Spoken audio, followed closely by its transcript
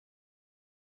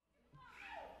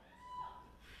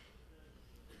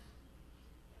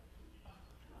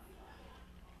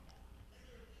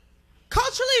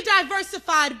culturally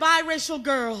diversified biracial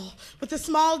girl with a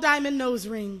small diamond nose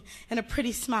ring and a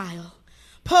pretty smile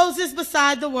poses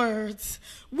beside the words,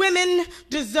 "Women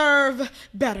deserve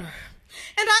better."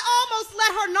 And I almost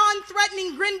let her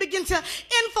non-threatening grin begin to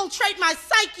infiltrate my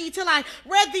psyche till I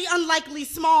read the unlikely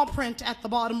small print at the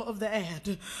bottom of the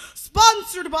ad.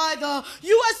 Sponsored by the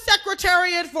U.S.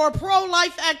 Secretariat for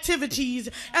Pro-Life Activities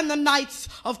and the Knights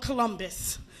of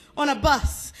Columbus. On a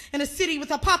bus in a city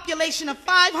with a population of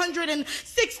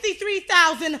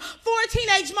 563,000, 4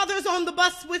 teenage mothers on the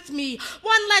bus with me,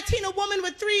 one Latina woman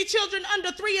with 3 children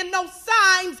under 3 and no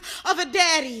signs of a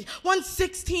daddy, one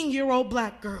 16-year-old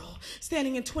black girl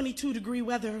standing in 22-degree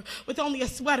weather with only a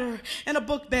sweater and a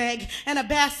book bag and a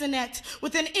bassinet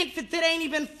with an infant that ain't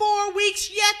even 4 weeks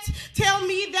yet, tell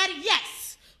me that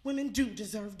yes, women do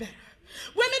deserve better.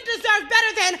 Women deserve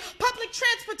better than public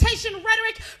transportation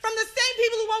rhetoric from the same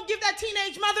people who won't give that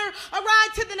teenage mother a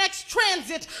ride to the next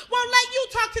transit, won't let you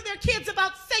talk to their kids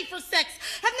about safer sex,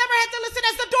 have never had to listen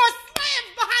as the door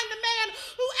slams behind the man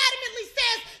who adamantly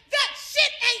says that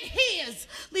shit ain't his,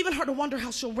 leaving her to wonder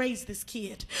how she'll raise this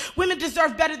kid. Women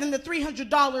deserve better than the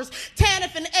 $300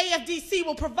 TANF and AFDC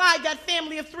will provide that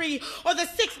family of 3, or the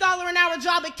 $6 an hour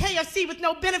job at KFC with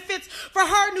no benefits for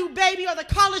her new baby, or the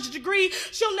college degree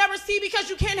she'll never see because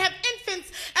you can't have infants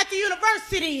at the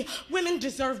university. Women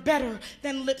deserve better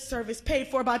than lip service paid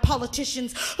for by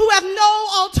politicians who have no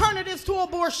alternatives to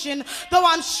abortion, though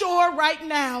I'm sure right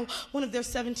now one of their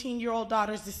 17-year-old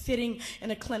daughters is sitting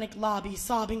in a clinic lobby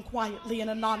sobbing quietly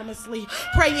and anonymously,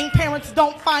 praying parents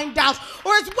don't find out,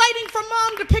 or is waiting for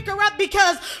mom to pick her up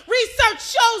because research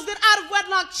shows that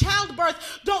out-of-wedlock childbirth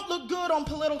don't look good on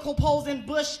political polls and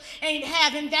Bush ain't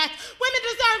having that. Women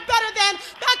deserve better than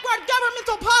backward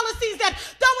governmental policies that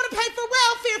don't want to pay for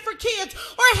welfare for kids,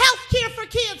 or health care for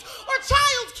kids, or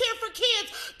child care for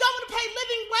kids, don't want to pay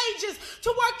living wages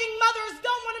to working mothers,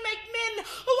 don't want to make men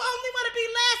who only want to be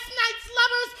last night's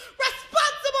lovers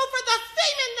responsible for the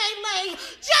semen they lay,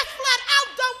 just flat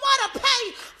out don't want to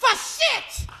pay for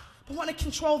shit, but want to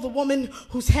control the woman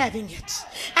who's having it.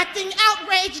 Acting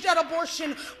outraged at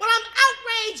abortion, well, I'm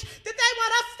outraged that they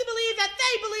want us to believe that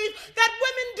they believe that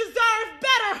women deserve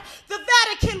better. The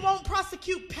Vatican won't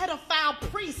prosecute pedophile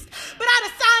priests, but I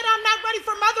decide I'm not ready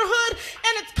for motherhood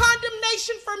and its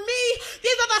condemnation for me.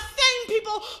 These are the same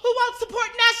people who won't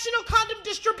support national condom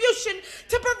distribution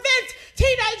to prevent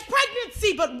teenage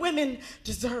pregnancy, but women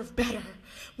deserve better.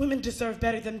 Women deserve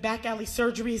better than back alley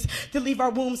surgeries that leave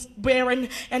our wombs barren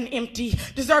and empty.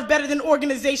 Deserve better than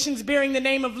organizations bearing the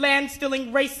name of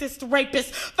land-stealing racist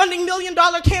rapists, funding $1 million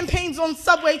campaigns on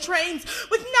subway trains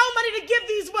with no money to give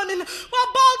these women,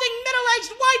 while balding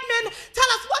middle-aged white men tell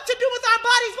us what to do with our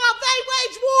bodies while they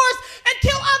wage wars and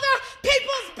kill other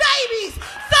people's babies.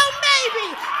 So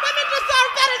maybe women deserve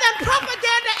better than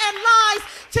propaganda and lies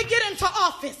to get into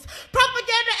office,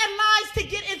 propaganda and lies to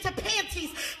get into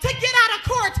panties, to get out of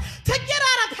court, to get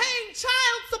out of paying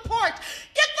child support.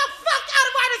 Get the fuck out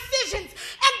of our decisions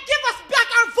and give us back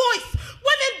our voice.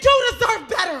 Women do deserve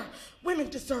better. Women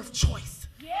deserve choice.